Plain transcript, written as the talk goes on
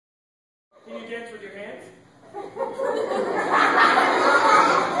Can you dance with your hands?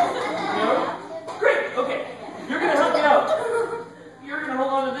 No? Great, okay. You're going to help me out. You're going to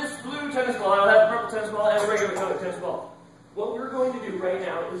hold on to this blue tennis ball. I'll have a purple tennis ball and a regular colored tennis ball. What we're going to do right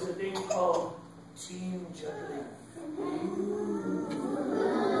now is a thing called team juggling.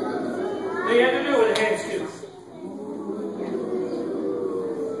 Now you have to do it with your hands too.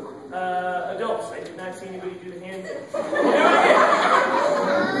 Adults, I did not see anybody do the hand thing. We'll do it again.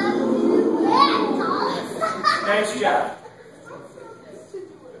 Nice job.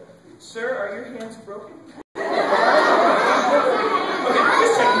 Sir, are your hands broken? Okay,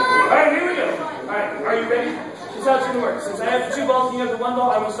 just checking. Alright, here we go. Alright, are you ready? This is how it's going to work. Since I have the 2 balls and you have the 1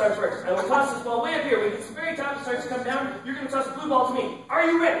 ball, I'm going to start first. I will toss this ball way up here. When it gets to the very top, it starts to come down. You're going to toss the blue ball to me. Are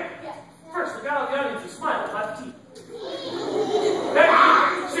you ready? Yes. First, look out at the audience. You smile, not the teeth.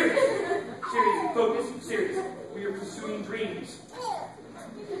 Serious. Serious. Focus. Serious. We are pursuing dreams.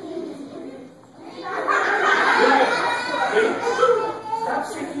 Wait. Stop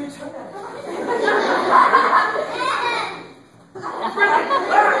sticking your tongue out. Brilliant.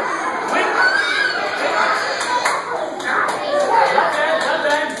 Wait. Not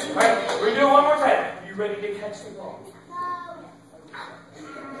bad. All right, we're going to do it one more time. Are you ready to catch the ball?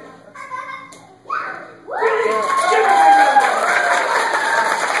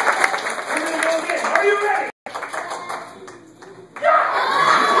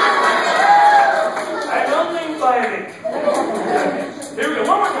 Here we go,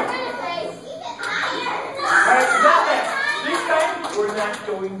 one more time. Alright, not bad. This time, we're not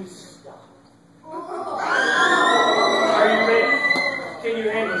going to stop. Are you ready? Can you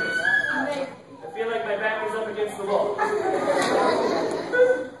handle this? I feel like my back is up against the wall.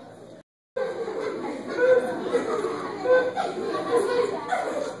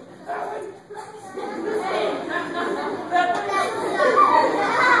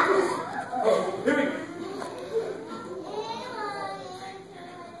 Here we go.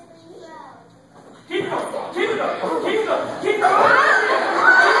 Keep going, keep it up, keep it up, keep it up.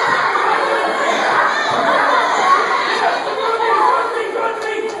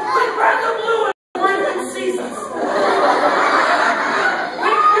 Grab the blue and we're in seasons.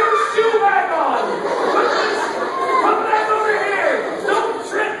 Put your shoe back on. Come back over here. Don't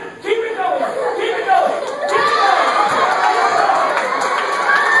trip. Keep it going, keep it going, keep it going.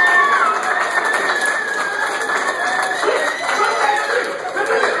 Come back here.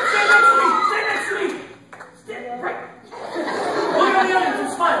 Stay next to me. Stay right. Look at the audience and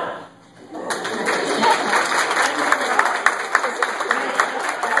smile.